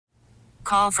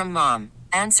Call from mom.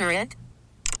 Answer it.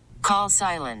 Call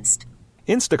silenced.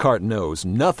 Instacart knows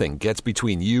nothing gets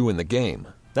between you and the game.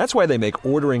 That's why they make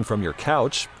ordering from your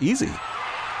couch easy.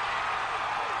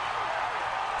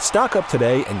 Stock up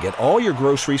today and get all your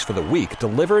groceries for the week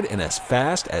delivered in as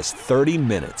fast as 30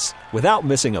 minutes without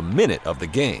missing a minute of the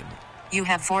game. You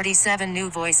have 47 new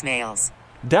voicemails.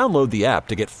 Download the app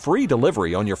to get free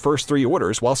delivery on your first 3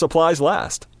 orders while supplies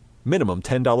last. Minimum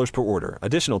 $10 per order.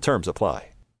 Additional terms apply.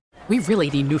 We really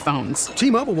need new phones.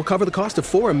 T-Mobile will cover the cost of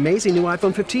 4 amazing new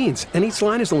iPhone 15s, and each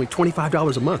line is only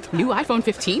 $25 a month. New iPhone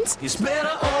 15s? It's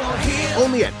better over here.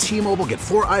 Only at T-Mobile, get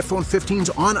 4 iPhone 15s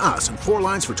on us and 4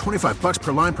 lines for $25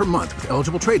 per line per month with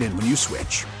eligible trade-in when you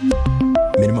switch.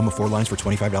 Minimum of 4 lines for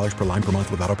 $25 per line per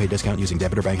month with autopay discount using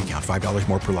debit or bank account. $5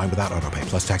 more per line without autopay,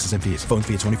 plus taxes and fees. Phone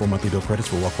fee at 24 monthly bill credits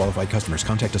for well-qualified customers.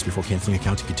 Contact us before canceling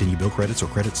account to continue bill credits or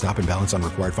credit stop and balance on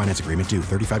required finance agreement due.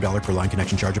 $35 per line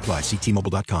connection charge applies. See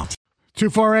T-Mobile.com.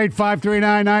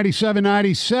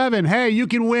 248-539-9797. Hey, you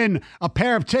can win a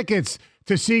pair of tickets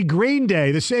to see Green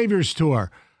Day, the Saviors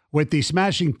Tour, with the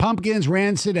Smashing Pumpkins,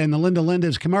 Rancid, and the Linda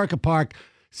Lindas, Comerica Park,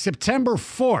 September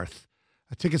 4th.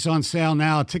 Tickets on sale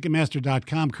now at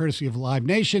Ticketmaster.com, courtesy of Live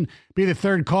Nation. Be the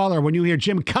third caller when you hear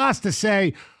Jim Costa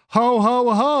say, ho,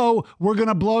 ho, ho, we're going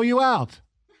to blow you out.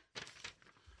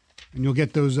 And you'll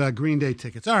get those Green Day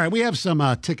tickets. All right, we have some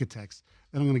ticket text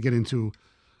that I'm going to get into.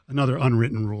 Another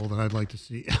unwritten rule that I'd like to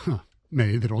see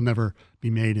made that'll never be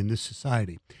made in this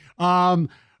society.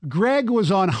 Greg was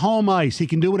on home ice. He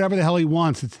can do whatever the hell he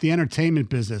wants. It's the entertainment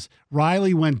business.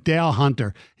 Riley went Dale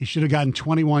Hunter. He should have gotten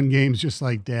 21 games just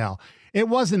like Dale. It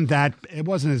wasn't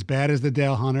as bad as the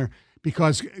Dale Hunter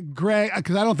because I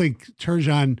don't think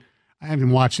Turgeon, I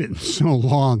haven't watched it in so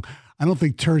long. I don't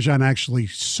think Turgeon actually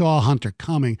saw Hunter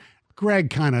coming. Greg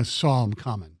kind of saw him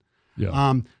coming.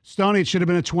 Yeah. Stoney, it should have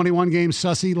been a 21-game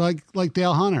sussy like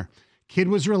Dale Hunter. Kid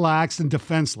was relaxed and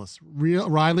defenseless.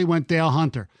 Riley went Dale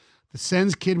Hunter. The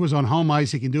Sens kid was on home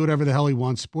ice. He can do whatever the hell he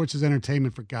wants. Sports is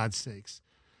entertainment, for God's sakes.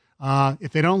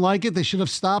 If they don't like it, they should have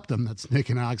stopped him. That's Nick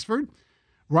in Oxford.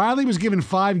 Riley was given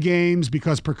 5 games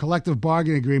because per collective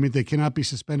bargaining agreement, they cannot be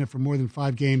suspended for more than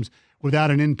 5 games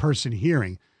without an in-person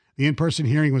hearing. The in-person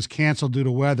hearing was canceled due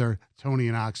to weather, Tony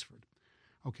in Oxford.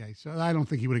 Okay, so I don't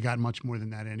think he would have gotten much more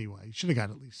than that anyway. He should have got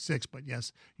at least 6, but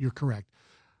yes, you're correct.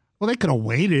 Well, they could have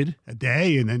waited a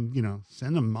day and then,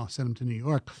 send him to New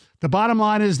York. The bottom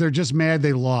line is they're just mad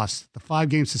they lost. The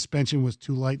 5-game suspension was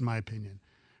too light, in my opinion.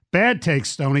 Bad take,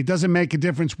 Stoney. Doesn't make a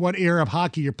difference what era of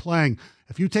hockey you're playing.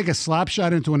 If you take a slap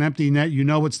shot into an empty net, you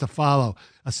know what's to follow.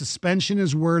 A suspension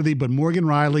is worthy, but Morgan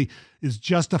Riley is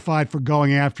justified for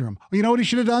going after him. You know what he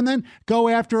should have done then? Go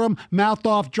after him, mouth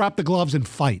off, drop the gloves, and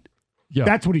fight. Yeah.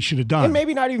 That's what he should have done. And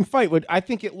maybe not even fight. Would I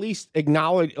think at least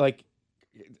acknowledge,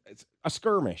 it's a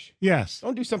skirmish. Yes.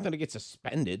 Don't do something to get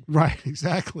suspended. Right,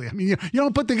 exactly. I mean, you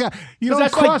don't put the guy, you don't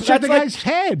cross-check the guy's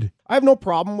head. I have no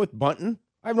problem with bunting.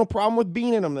 I have no problem with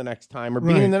beaning him the next time or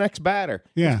beating the next batter.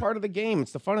 Yeah. It's part of the game.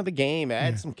 It's the fun of the game.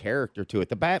 Add some character to it.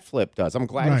 The bat flip does. I'm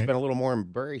glad it's been a little more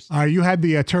embraced. All right, you had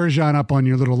the Turgeon up on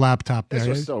your little laptop there. This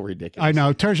was so ridiculous. I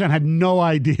know. Turgeon had no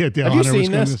idea. Have you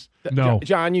seen this? No.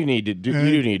 John, you need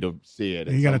to see it.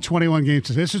 You got a 21-game.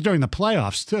 This is during the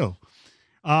playoffs, too.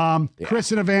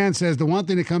 Chris in Avan says the one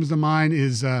thing that comes to mind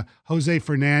is Jose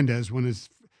Fernandez when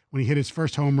he hit his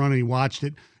first home run and he watched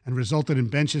it and resulted in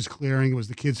benches clearing. It was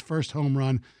the kid's first home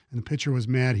run, and the pitcher was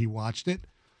mad he watched it.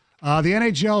 The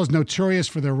NHL is notorious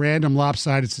for their random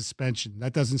lopsided suspension.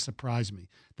 That doesn't surprise me.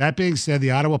 That being said,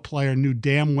 the Ottawa player knew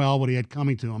damn well what he had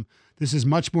coming to him. This is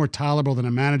much more tolerable than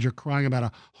a manager crying about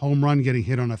a home run getting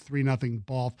hit on a 3-0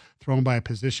 ball thrown by a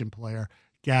position player.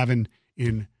 Gavin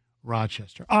in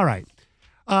Rochester. All right.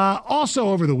 Also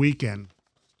over the weekend,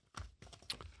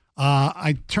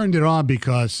 I turned it on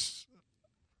because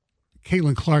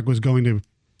Caitlin Clark was going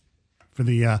for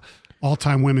the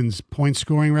all-time women's point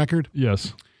scoring record.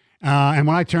 Yes. And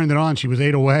when I turned it on, she was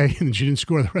 8 away, and she didn't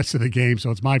score the rest of the game, so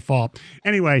it's my fault.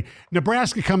 Anyway,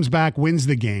 Nebraska comes back, wins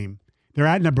the game. They're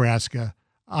at Nebraska.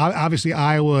 Obviously,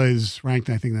 Iowa is ranked,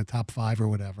 I think, in the top 5 or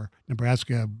whatever.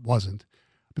 Nebraska wasn't,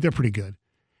 but they're pretty good.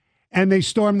 And they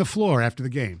stormed the floor after the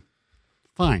game.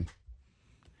 Fine.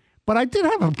 But I did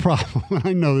have a problem.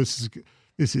 I know this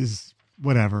is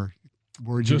whatever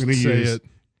words just you're going to use. It.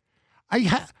 I'm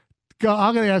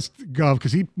going to ask Gov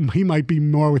because he might be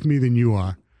more with me than you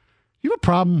are. You have a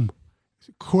problem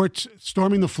courts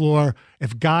storming the floor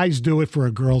if guys do it for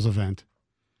a girls' event?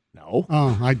 No.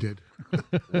 Oh, I did.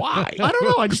 Why? I don't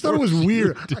know. I just thought it was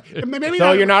weird. Maybe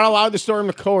So you're not allowed to storm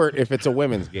the court if it's a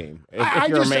women's game. If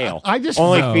you're a male.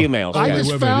 Only females. I can.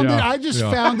 just found it. I just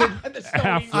found it.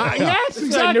 Yes,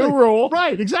 exactly. A new rule.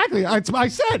 Right, exactly. I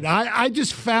said. I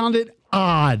just found it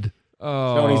odd.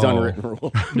 Stoney's unwritten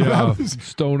rule. Yeah,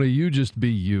 Stoney, you just be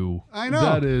you. I know.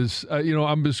 That is,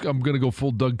 I'm going to go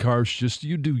full Doug Karsh. Just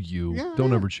you do you. Yeah,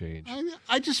 Don't ever change.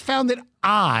 I just found it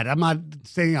odd. I'm not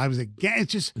saying I was against.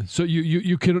 It's just so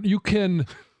you can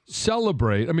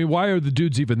celebrate. I mean, why are the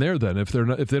dudes even there then? If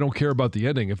they don't care about the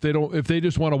ending, if they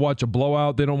just want to watch a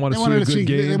blowout, they don't want to see a good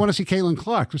game. They want to see Caitlin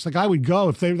Clark. Just like I would go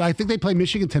if they. I think they play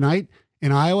Michigan tonight.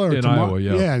 In Iowa or tomorrow? Iowa,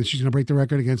 yeah. Yeah, and she's going to break the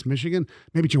record against Michigan.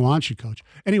 Maybe Juwan should coach.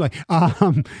 Anyway,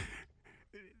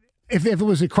 if it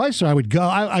was at Chrysler, I would go.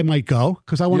 I might go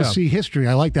because I want to see history.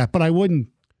 I like that, but I wouldn't.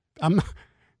 I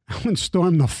wouldn't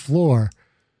storm the floor.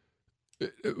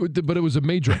 But it was a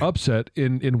major upset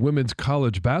in women's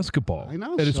college basketball. I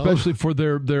know, and especially for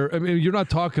their. I mean, you're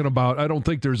not talking about. I don't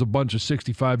think there's a bunch of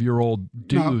 65-year-old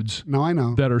dudes. No, I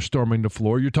know that are storming the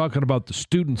floor. You're talking about the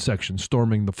student section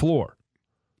storming the floor.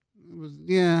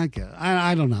 Yeah, I guess.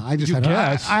 I don't know. I just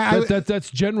guess that's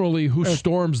generally who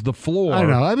storms the floor. I don't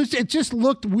know. It just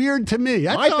looked weird to me.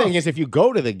 My thing is, if you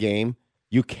go to the game,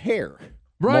 you care,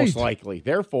 right? Most likely.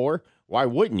 Therefore, why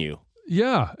wouldn't you?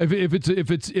 Yeah. If it's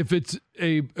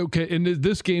a okay, and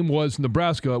this game was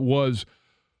Nebraska was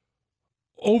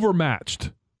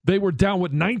overmatched. They were down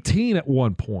with 19 at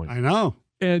one point. I know.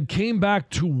 And came back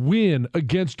to win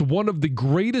against one of the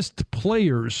greatest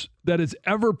players that has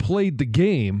ever played the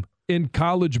game in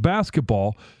college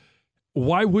basketball.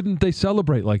 Why wouldn't they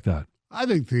celebrate like that? I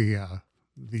think the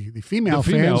female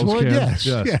fans would.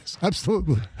 Yes,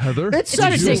 absolutely. Heather, it's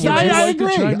ridiculous. I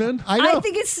agree. I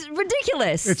think it's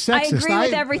ridiculous. It's sexist. I agree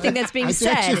with everything that's being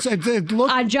said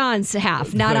on John's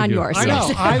half, not on yours.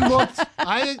 I know.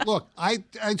 I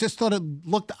just thought it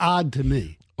looked odd to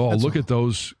me. Oh, look at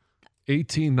those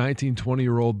 18, 19,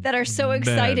 20-year-old that are so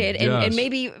excited and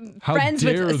maybe How friends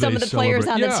with some of the players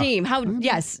on the team.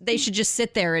 They should just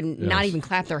sit there and not even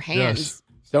clap their hands. Yes.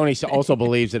 Stoney also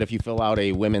believes that if you fill out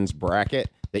a women's bracket,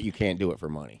 that you can't do it for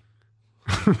money.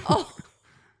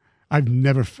 I've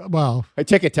never. Well, a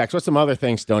ticket text. What's some other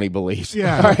things Stoney believes?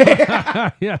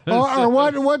 Yeah. Yeah. Or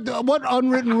what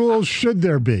unwritten rules should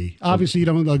there be? Obviously, you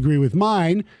don't agree with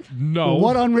mine. No.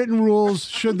 What unwritten rules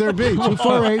should there be?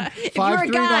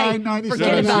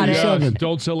 248-539-9797.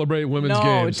 Don't celebrate women's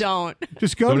games. No, don't.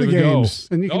 Just go to the games.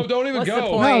 And you don't even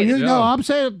go. No, I'm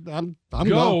saying I'm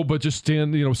go, but just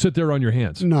stand. Sit there on your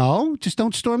hands. No, just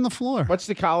don't storm the floor. What's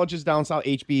the colleges down south?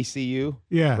 HBCU.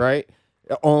 Yeah. Right.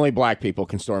 Only black people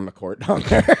can storm the court down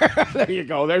there. There you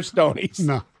go. There's Stoney's.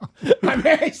 No. I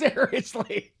mean,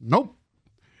 seriously. Nope.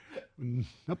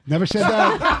 Never said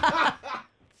that.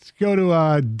 Let's go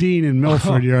to Dean in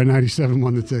Milford. You're on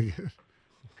 97.1 The Ticket.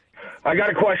 I got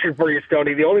a question for you,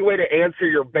 Stoney. The only way to answer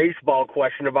your baseball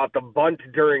question about the bunt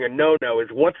during a no-no is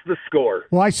what's the score?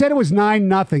 Well, I said it was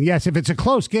 9-0. Yes, if it's a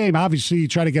close game, obviously you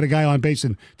try to get a guy on base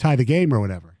and tie the game or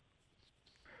whatever.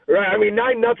 Right. I mean,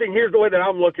 9-0. Here's the way that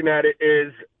I'm looking at it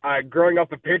is growing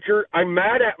up a pitcher, I'm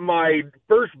mad at my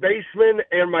first baseman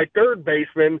and my third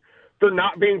baseman for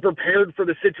not being prepared for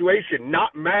the situation,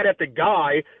 not mad at the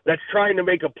guy that's trying to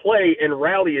make a play and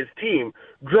rally his team.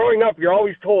 Growing up, you're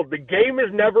always told the game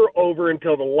is never over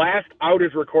until the last out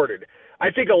is recorded.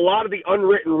 I think a lot of the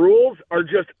unwritten rules are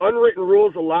just unwritten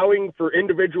rules allowing for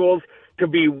individuals to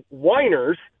be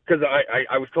whiners, because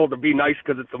I was told to be nice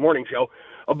because it's the morning show.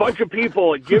 A bunch of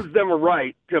people, it gives them a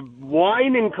right to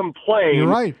whine and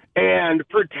complain and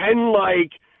pretend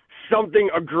like something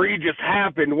egregious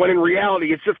happened when in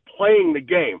reality it's just playing the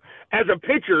game. As a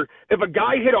pitcher, if a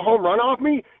guy hit a home run off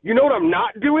me, you know what I'm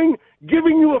not doing?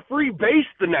 Giving you a free base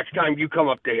the next time you come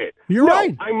up to hit. You're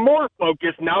right. I'm more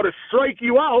focused now to strike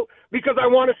you out because I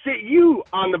want to sit you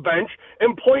on the bench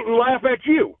and point and laugh at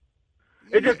you.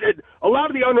 A lot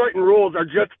of the unwritten rules are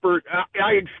just for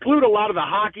I exclude a lot of the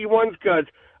hockey ones because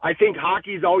I think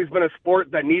hockey's always been a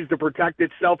sport that needs to protect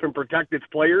itself and protect its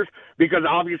players because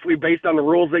obviously based on the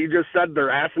rules that you just said,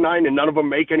 they're asinine and none of them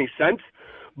make any sense.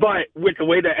 But with the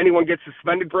way that anyone gets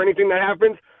suspended for anything that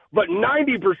happens, but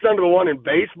 90% of the one in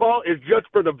baseball is just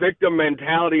for the victim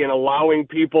mentality and allowing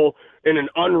people in an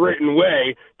unwritten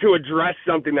way to address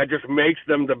something that just makes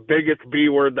them the biggest B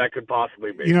word that could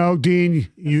possibly be. You know, Dean,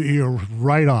 you're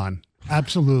right on.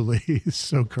 Absolutely.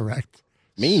 So correct.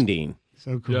 Mean Dean.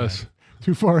 So correct. Yes.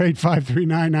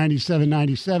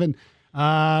 248-539-9797.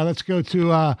 Let's go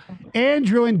to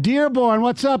Andrew in Dearborn.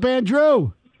 What's up,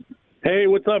 Andrew? Hey,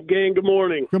 what's up, gang? Good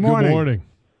morning. Good morning. Good morning.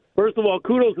 First of all,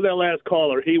 kudos to that last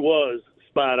caller. He was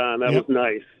spot on. That was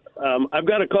nice. I've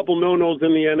got a couple no-nos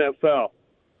in the NFL.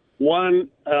 One,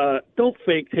 don't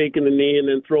fake taking the knee and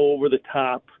then throw over the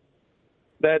top.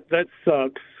 That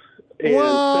sucks. And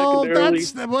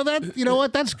that's you know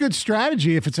what? That's good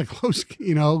strategy if it's a close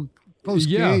game.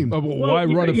 Why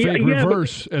run a fake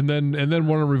reverse and then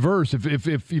want to reverse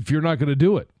if you're not going to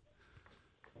do it?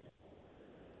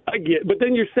 I get, but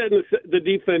then you're setting the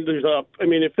defenders up. I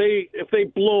mean, if they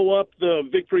blow up the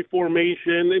victory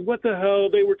formation, what the hell?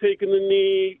 They were taking the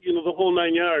knee, the whole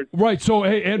 9 yards. Right. So,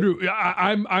 hey, Andrew,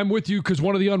 I'm with you because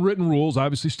one of the unwritten rules,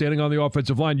 obviously, standing on the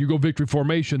offensive line, you go victory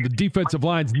formation. The defensive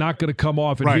line's not going to come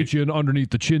off and hit you underneath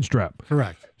the chin strap.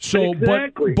 Correct. So,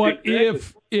 exactly. but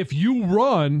if you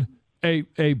run a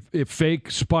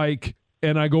fake spike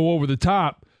and I go over the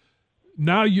top.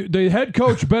 Now the head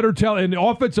coach better tell, and the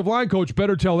offensive line coach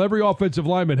better tell every offensive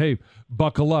lineman, hey,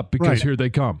 buckle up because here they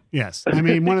come. Yes. I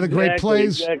mean, one of the great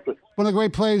plays in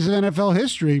NFL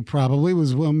history probably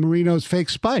was Marino's fake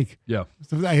spike. Yeah.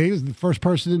 He was the first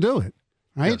person to do it,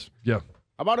 right? Yes. Yeah.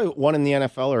 How about one in the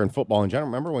NFL or in football in general?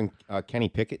 Remember when Kenny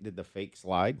Pickett did the fake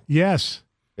slide? Yes.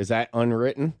 Is that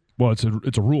unwritten? Well,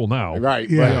 it's a rule now. Right.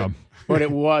 Yeah. But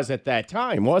it was at that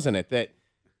time, wasn't it? That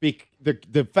the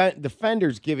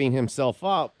defender's giving himself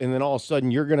up, and then all of a sudden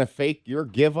you're going to fake your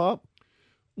give up?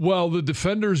 Well, the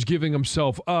defender's giving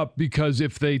himself up because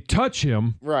if they touch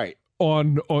him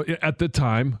on at the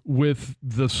time with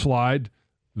the slide,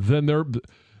 then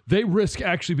they risk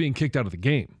actually being kicked out of the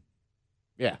game.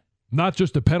 Yeah. Not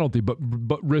just a penalty, but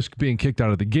risk being kicked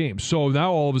out of the game. So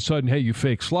now all of a sudden, hey, you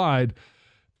fake slide,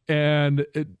 and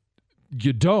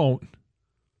you don't.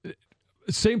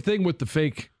 Same thing with the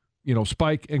fake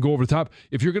spike and go over the top.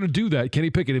 If you're going to do that, Kenny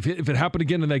Pickett, if it happened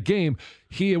again in that game,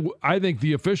 I think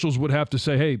the officials would have to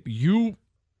say, hey, you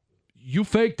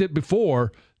faked it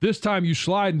before. This time you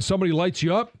slide and somebody lights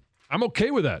you up. I'm okay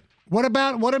with that. What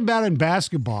about in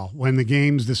basketball when the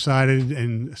game's decided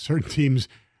and certain teams,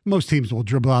 most teams will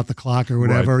dribble out the clock or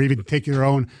whatever, or even take your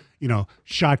own,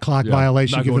 shot clock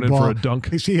violation. Not give going the ball in for a dunk.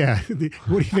 Yeah. What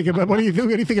do you think about? What do you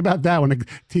think about that when a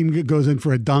team goes in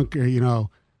for a dunk or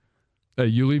Hey,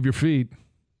 you leave your feet,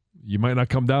 you might not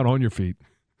come down on your feet.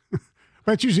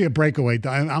 That's usually a breakaway.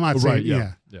 I'm not saying,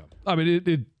 yeah. I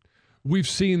mean, we've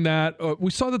seen that.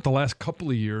 We saw that the last couple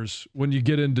of years when you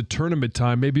get into tournament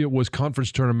time. Maybe it was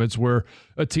conference tournaments where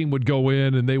a team would go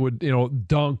in and they would,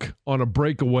 dunk on a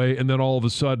breakaway, and then all of a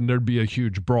sudden there'd be a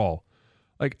huge brawl.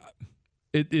 Like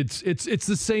it's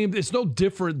the same. It's no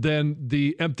different than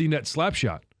the empty net slap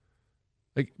shot.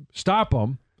 Like stop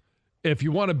them. If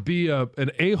you want to be an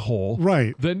a-hole,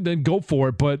 then go for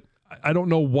it. But I don't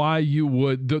know why you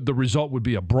would. The result would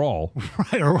be a brawl,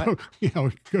 right?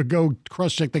 Or go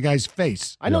cross-check the guy's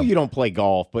face. I know you don't play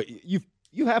golf, but you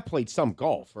have played some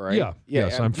golf, right? Yeah.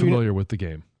 Yes, I'm familiar with the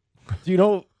game. Do you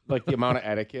know the amount of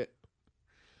etiquette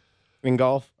in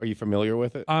golf? Are you familiar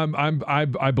with it?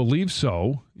 I believe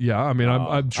so. Yeah. I mean,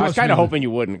 I was kind of hoping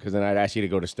you wouldn't, because then I'd ask you to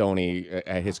go to Stoney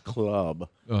at his club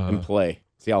and play.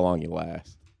 See how long you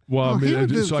last. Well, I mean,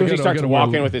 he starts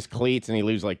walking with his cleats, and he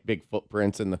leaves big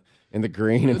footprints in the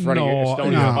green in front of your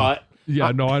Stoney's hut.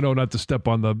 Yeah, no, I know not to step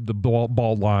on the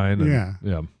ball line. And,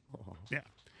 yeah.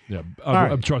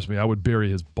 Trust me, I would bury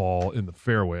his ball in the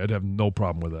fairway. I'd have no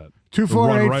problem with that.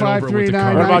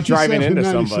 248-539. What about driving into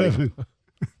somebody?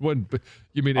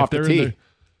 You mean off if they're the tee? in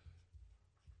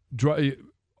the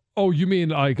Oh, you mean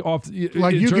like off?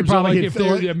 Like you could probably if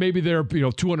they're maybe they're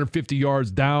 250 yards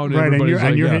down, right? And you're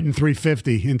hitting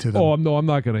 350 into them. Oh no, I'm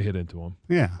not going to hit into them.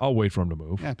 Yeah, I'll wait for him to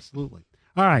move. Absolutely.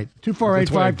 All right,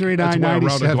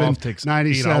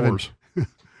 248-539-9797.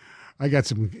 I got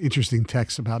some interesting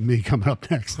texts about me coming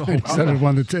up next.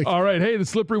 97 the tick. All right, hey, the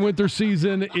slippery winter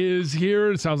season is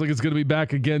here. It sounds like it's going to be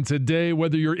back again today.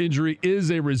 Whether your injury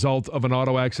is a result of an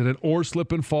auto accident or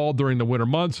slip and fall during the winter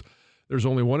months, there's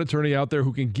only one attorney out there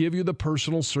who can give you the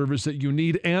personal service that you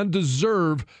need and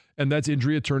deserve, and that's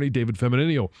injury attorney David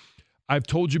Femininio. I've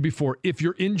told you before, if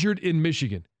you're injured in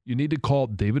Michigan, you need to call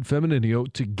David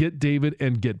Femininio to get David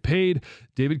and get paid.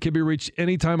 David can be reached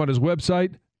anytime on his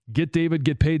website,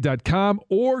 getdavidgetpaid.com,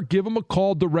 or give him a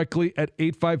call directly at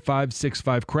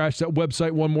 855-65-CRASH. That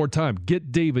website one more time,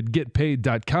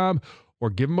 getdavidgetpaid.com, or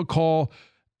give him a call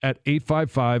at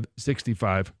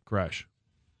 855-65-CRASH.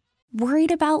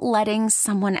 Worried about letting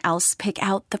someone else pick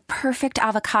out the perfect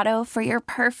avocado for your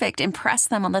perfect impress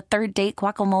them on the third date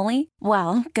guacamole?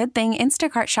 Well, good thing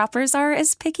Instacart shoppers are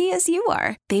as picky as you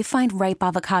are. They find ripe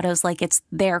avocados like it's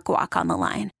their guac on the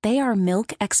line. They are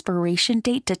milk expiration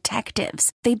date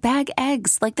detectives. They bag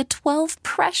eggs like the 12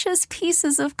 precious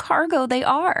pieces of cargo they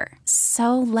are.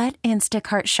 So let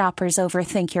Instacart shoppers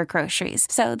overthink your groceries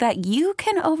so that you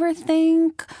can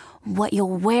overthink what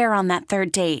you'll wear on that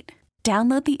third date.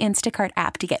 Download the Instacart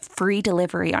app to get free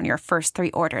delivery on your first 3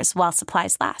 orders while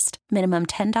supplies last. Minimum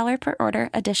 $10 per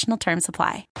order. Additional terms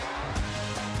apply.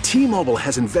 T-Mobile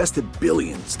has invested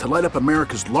billions to light up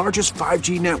America's largest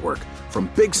 5G network, from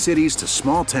big cities to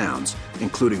small towns,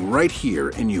 including right here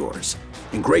in yours.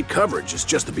 And great coverage is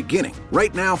just the beginning.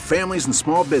 Right now, families and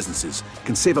small businesses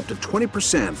can save up to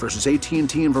 20% versus AT&T and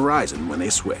Verizon when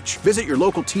they switch. Visit your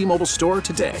local T-Mobile store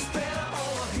today.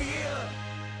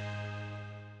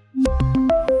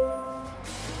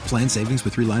 Plan savings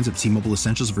with 3 lines of T-Mobile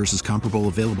Essentials versus comparable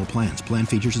available plans. Plan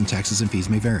features and taxes and fees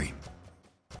may vary.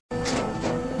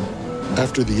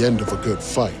 After the end of a good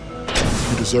fight,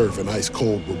 you deserve an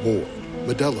ice-cold reward.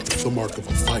 Modelo is the mark of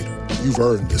a fighter. You've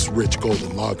earned this rich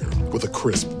golden lager with a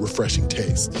crisp, refreshing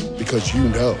taste. Because you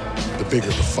know, the bigger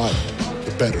the fight,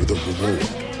 the better the reward.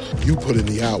 You put in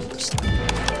the hours,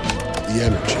 the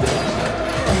energy,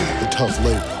 the tough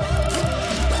labor.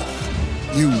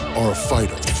 You are a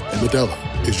fighter, and Modelo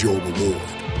is your reward.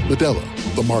 Modelo,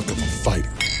 the mark of a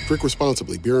fighter. Drink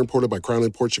responsibly. Beer imported by Crown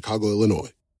Imports, Chicago,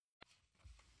 Illinois.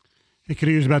 He could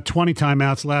have used about 20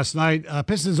 timeouts last night.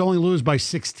 Pistons only lose by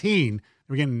 16. They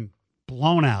were getting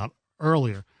blown out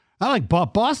earlier. I like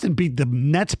Boston beat the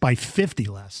Nets by 50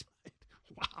 last night.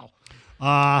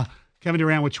 Wow. Kevin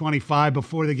Durant with 25.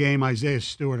 Before the game, Isaiah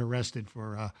Stewart arrested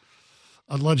for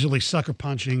allegedly sucker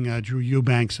punching Drew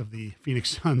Eubanks of the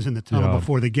Phoenix Suns in the tunnel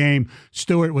before the game.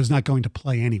 Stewart was not going to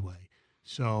play anyway.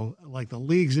 So, like, the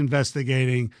league's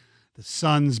investigating. The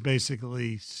Suns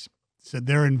basically said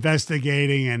they're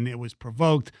investigating, and it was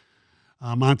provoked.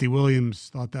 Monty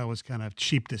Williams thought that was kind of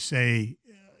cheap to say,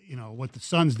 what the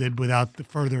Suns did without the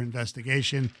further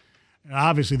investigation. And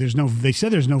obviously, they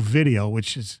said there's no video,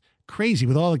 which is crazy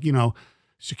with all the,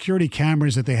 security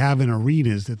cameras that they have in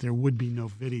arenas, that there would be no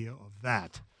video of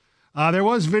that. There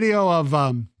was video of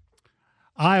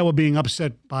Iowa being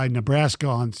upset by Nebraska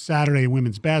on Saturday in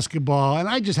women's basketball, and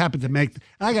I just happened to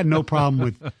I got no problem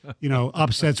with,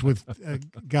 upsets with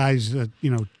guys, or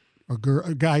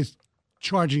guys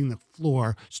charging the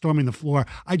floor, storming the floor.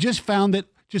 I just found it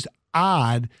just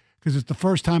odd because it's the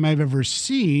first time I've ever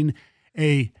seen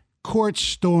a court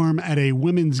storm at a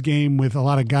women's game with a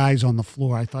lot of guys on the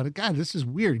floor. I thought, God, this is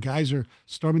weird. Guys are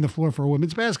storming the floor for a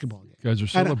women's basketball game. Guys are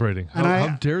celebrating. How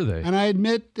dare they? And I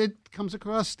admit it comes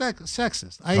across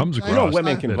sexist.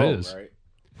 Women can vote, right?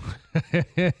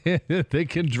 They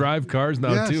can drive cars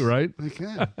now too, right? They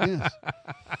can, yes.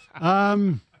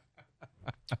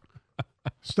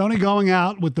 Stoney going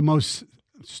out with the most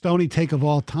Stoney take of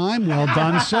all time. Well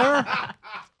done, sir.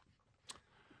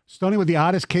 Stoney with the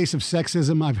oddest case of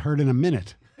sexism I've heard in a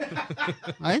minute.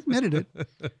 I admitted it.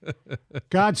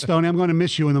 God, Stoney, I'm going to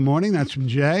miss you in the morning. That's from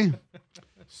Jay.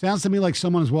 Sounds to me like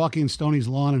someone's walking Stoney's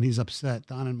lawn and he's upset.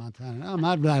 Don in Montana. No, I'm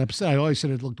not that upset. I always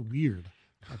said it looked weird.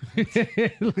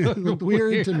 It looked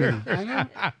weird to me. I know.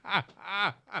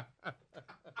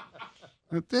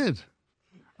 It did.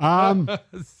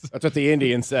 That's what the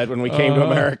Indians said when we came to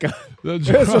America.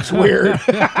 This looks weird.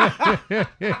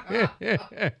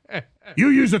 You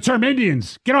use the term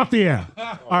Indians. Get off the air.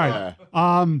 All right.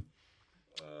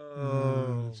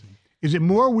 Is it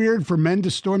more weird for men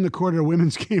to storm the court at a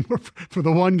women's game or for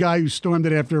the one guy who stormed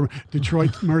it after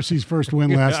Detroit Mercy's first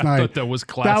win last night? I thought that was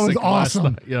classic. That was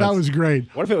awesome. Yes. That was great.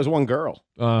 What if it was one girl?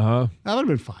 That would have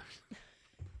been fine.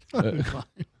 That would have been fine.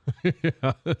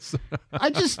 I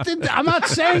just didn't. I'm not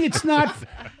saying it's not.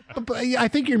 I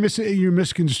think you're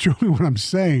misconstruing what I'm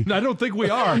saying. I don't think we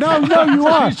are. No, you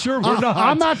are. Pretty sure we're not.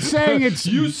 I'm not saying it's.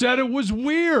 You said it was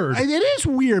weird. It is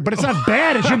weird, but it's not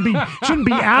bad. It shouldn't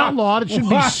be outlawed. It shouldn't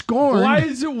be scorned. Why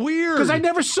is it weird? Because I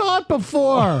never saw it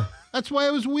before. That's why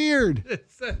it was weird.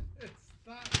 It's not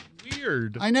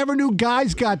weird. I never knew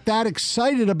guys got that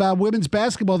excited about women's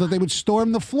basketball that they would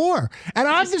storm the floor. And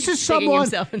this is someone.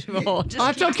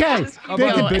 That's okay. How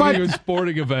about the big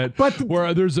sporting event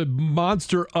where there's a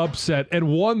monster upset and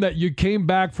one that you came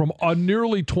back from a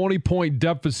nearly 20-point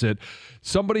deficit.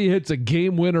 Somebody hits a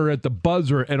game winner at the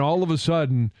buzzer, and all of a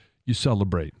sudden you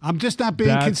celebrate. I'm just not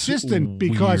being consistent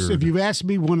because weird. If you've asked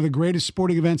me, one of the greatest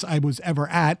sporting events I was ever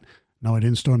at. No, I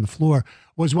didn't storm the floor.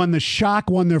 Was when the Shock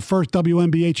won their first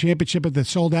WNBA championship at the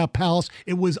sold-out Palace.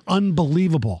 It was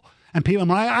unbelievable. And people,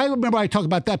 when I remember I talked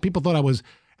about that, people thought I was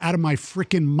out of my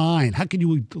freaking mind. How could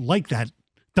you like that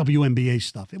WNBA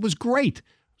stuff? It was great. It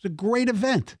was a great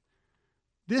event.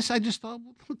 This I just thought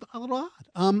a little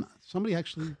odd. Somebody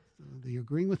actually, are you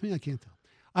agreeing with me? I can't tell.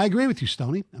 I agree with you,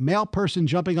 Stoney. A male person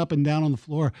jumping up and down on the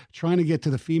floor trying to get to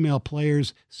the female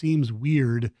players seems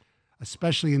weird,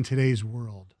 especially in today's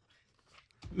world.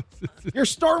 You're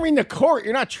storming the court.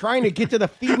 You're not trying to get to the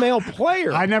female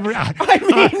player. I didn't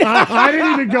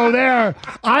even go there.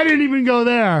 I didn't even go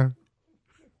there.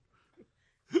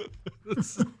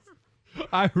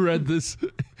 I read this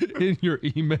in your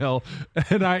email,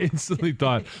 and I instantly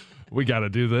thought, we got to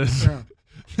do this. Yeah.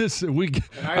 I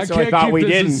thought we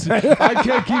didn't. I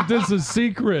can't keep this a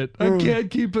secret. I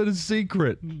can't keep it a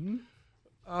secret. Mm-hmm.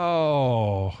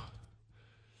 Oh.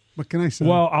 What can I say?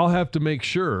 Well, I'll have to make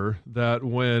sure that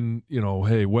when,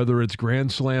 hey, whether it's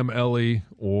Grand Slam Ellie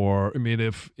or,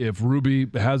 if Ruby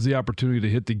has the opportunity to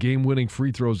hit the game-winning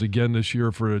free throws again this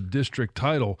year for a district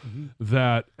title,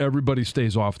 that everybody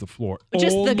stays off the floor.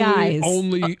 Just the guys.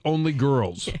 Only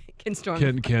girls can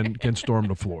storm can storm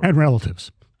the floor. And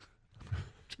relatives.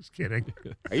 Just kidding.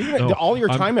 Are you all your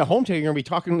time at home today, you're going to be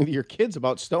talking with your kids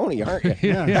about Stoney, aren't you?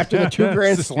 Yeah. After the 2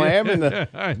 Grand Slam and the.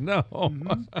 I know.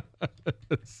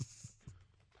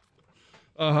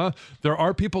 There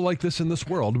are people like this in this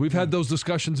world. We've had those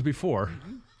discussions before.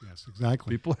 Yes,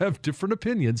 exactly. People have different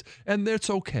opinions, and that's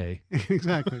okay.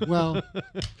 Exactly. Well,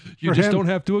 you just don't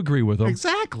have to agree with them.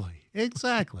 Exactly.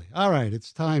 All right,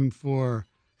 it's time for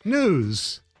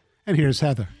news. And here's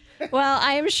Heather. Well,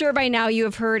 I am sure by now you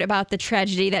have heard about the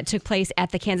tragedy that took place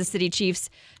at the Kansas City Chiefs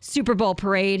Super Bowl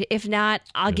parade. If not,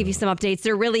 I'll give you some updates.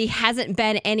 There really hasn't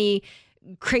been any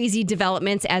crazy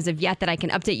developments as of yet that I can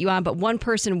update you on, but one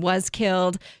person was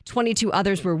killed. 22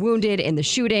 others were wounded in the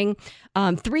shooting.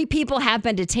 3 people have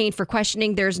been detained for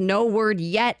questioning. There's no word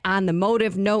yet on the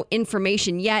motive, no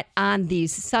information yet on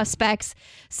these suspects.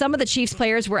 Some of the Chiefs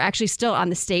players were actually still on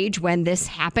the stage when this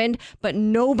happened, but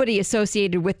nobody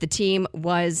associated with the team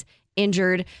was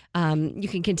injured. You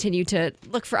can continue to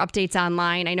look for updates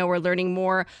online. I know we're learning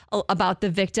more about the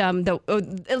victim,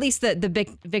 at least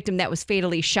the victim that was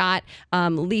fatally shot,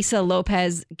 Lisa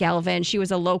Lopez Galvin. She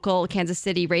was a local Kansas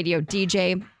City radio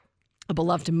DJ, a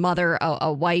beloved mother,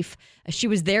 a wife. She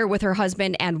was there with her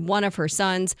husband and one of her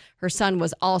sons. Her son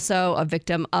was also a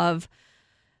victim of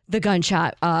the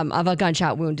gunshot, of a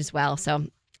gunshot wound as well. So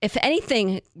if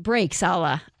anything breaks,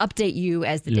 I'll update you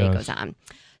as the day goes on.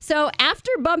 So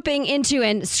after bumping into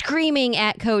and screaming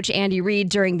at Coach Andy Reid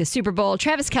during the Super Bowl,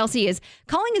 Travis Kelce is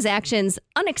calling his actions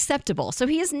unacceptable. So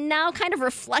he is now kind of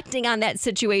reflecting on that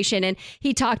situation, and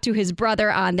he talked to his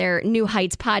brother on their New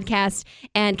Heights podcast,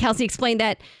 and Kelce explained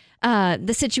that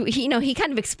he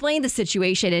kind of explained the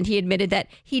situation, and he admitted that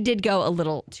he did go a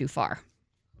little too far.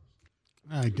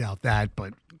 I doubt that,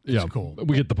 but it's cool.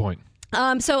 We get the point.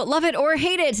 So love it or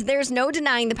hate it, there's no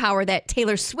denying the power that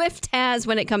Taylor Swift has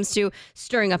when it comes to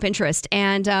stirring up interest.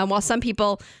 And while some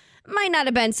people might not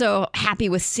have been so happy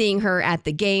with seeing her at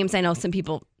the games, I know some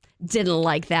people didn't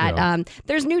like that. Yeah.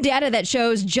 There's new data that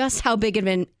shows just how big of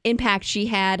an impact she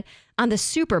had on the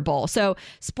Super Bowl. So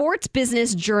Sports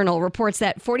Business Journal reports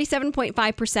that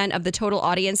 47.5% of the total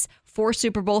audience for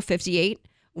Super Bowl 58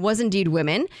 was indeed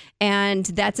women. And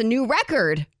that's a new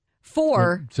record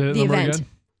for the event. Again?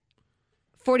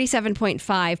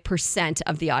 47.5%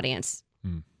 of the audience.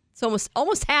 It's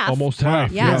almost half. Almost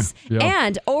half. Yes. Yeah.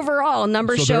 And overall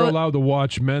numbers show they're allowed to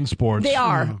watch men's sports. They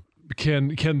are. Can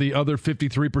the other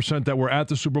 53% that were at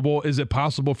the Super Bowl, is it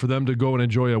possible for them to go and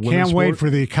enjoy a women's Can't sport? wait for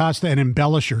the Acosta and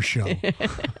Embellisher show.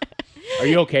 Are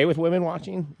you okay with women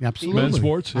watching? Absolutely. Men's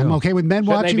sports? I'm okay with men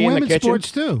watching women's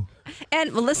sports too.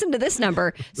 And listen to this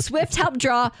number. Swift helped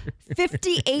draw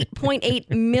 58.8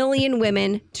 million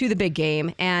women to the big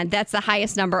game, and that's the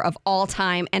highest number of all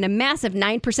time and a massive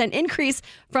 9% increase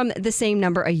from the same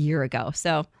number a year ago.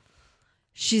 So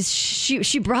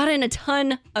she brought in a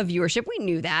ton of viewership. We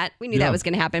knew that. We knew that was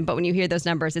going to happen, but when you hear those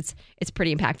numbers, it's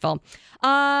pretty impactful.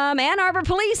 Ann Arbor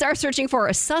police are searching for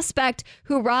a suspect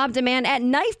who robbed a man at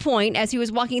knife point as he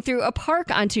was walking through a park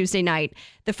on Tuesday night.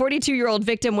 The 42-year-old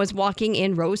victim was walking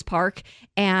in Rose Park,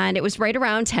 and it was right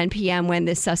around 10 p.m. when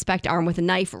this suspect, armed with a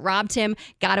knife, robbed him,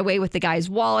 got away with the guy's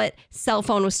wallet. Cell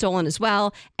phone was stolen as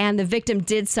well, and the victim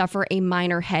did suffer a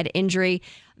minor head injury.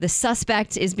 The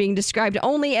suspect is being described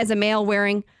only as a male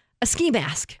wearing a ski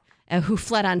mask who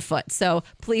fled on foot. So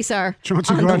police are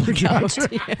Johnson on Gardner the Johnson.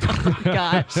 Oh,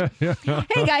 gosh.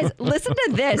 Hey, guys, listen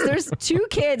to this. There's 2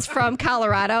 kids from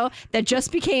Colorado that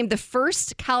just became the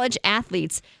first college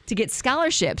athletes to get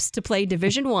scholarships to play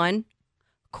Division I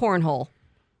cornhole.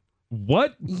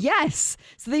 What? Yes.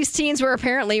 So these teens were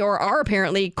apparently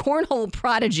cornhole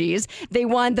prodigies. They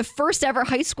won the first ever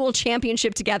high school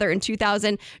championship together in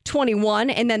 2021,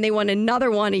 and then they won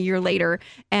another one a year later.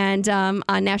 And on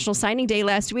National Signing Day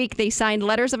last week, they signed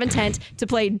letters of intent to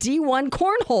play D1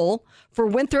 cornhole for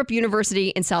Winthrop University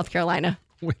in South Carolina.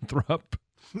 Winthrop?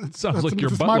 Sounds like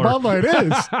your butler. My butler, it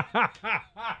is.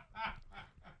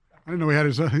 I didn't know we had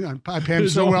his. I pay him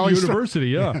His so own well. university,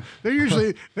 yeah. They're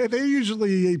usually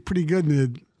pretty good in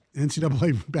the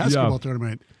NCAA basketball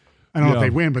tournament. I don't know if they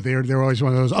win, but they're always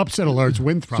one of those upset alerts.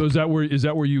 Winthrop. So is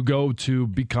that where you go to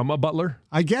become a butler?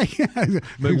 I guess. Yeah,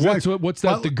 Like exactly. what's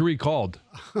that degree called?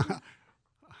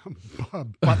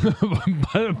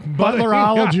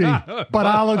 Butlerology.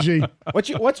 Buttology.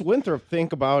 What's Winthrop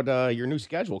think about your new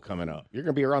schedule coming up? You're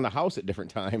going to be around the house at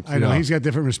different times. I know. He's got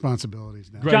different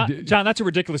responsibilities now. Right. John, that's a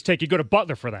ridiculous take. You go to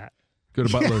Butler for that. Go to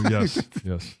Butler, yes.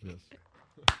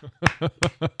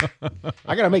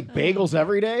 I got to make bagels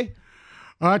every day?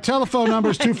 Our telephone number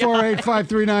is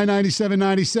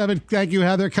 248-539-9797. Thank you,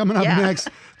 Heather. Coming up next,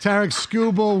 Tarek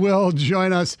Skubal will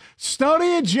join us.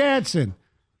 Stoney and Jansen.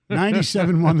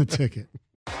 97 won the ticket.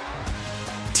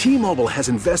 T-Mobile has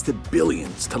invested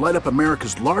billions to light up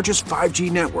America's largest 5G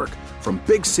network, from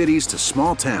big cities to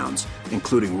small towns,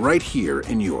 including right here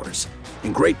in yours.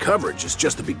 And great coverage is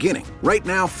just the beginning. Right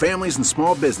now, families and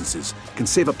small businesses can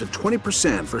save up to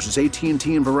 20% versus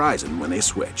AT&T and Verizon when they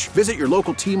switch. Visit your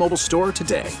local T-Mobile store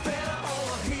today.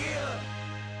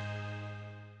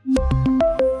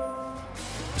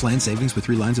 Plan savings with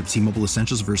 3 lines of T-Mobile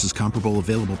Essentials versus comparable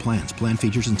available plans. Plan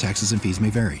features and taxes and fees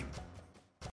may vary.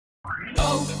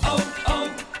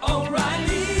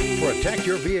 Protect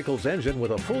your vehicle's engine with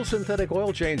a full synthetic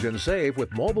oil change and save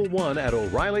with Mobile One at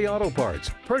O'Reilly Auto Parts.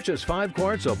 Purchase 5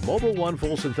 quarts of Mobile One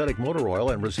full synthetic motor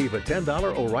oil and receive a $10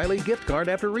 O'Reilly gift card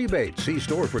after rebate. See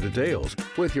store for details.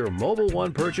 With your Mobile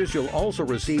One purchase, you'll also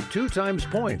receive 2 times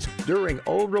points during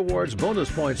O Rewards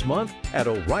Bonus Points Month at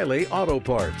O'Reilly Auto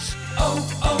Parts.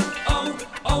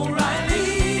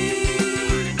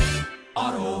 O'Reilly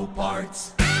Auto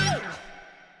Parts.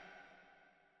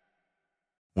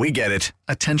 We get it.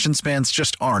 Attention spans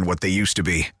just aren't what they used to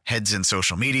be. Heads in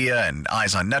social media and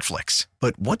eyes on Netflix.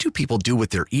 But what do people do with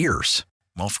their ears?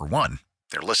 Well, for one,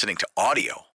 they're listening to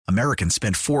audio. Americans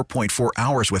spend 4.4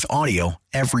 hours with audio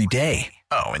every day.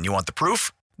 Oh, and you want the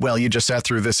proof? Well, you just sat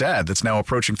through this ad that's now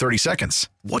approaching 30 seconds.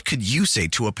 What could you say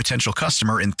to a potential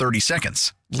customer in 30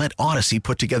 seconds? Let Odyssey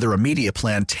put together a media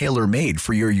plan tailor-made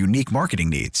for your unique marketing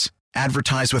needs.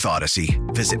 Advertise with Odyssey.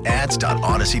 Visit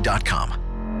ads.odyssey.com.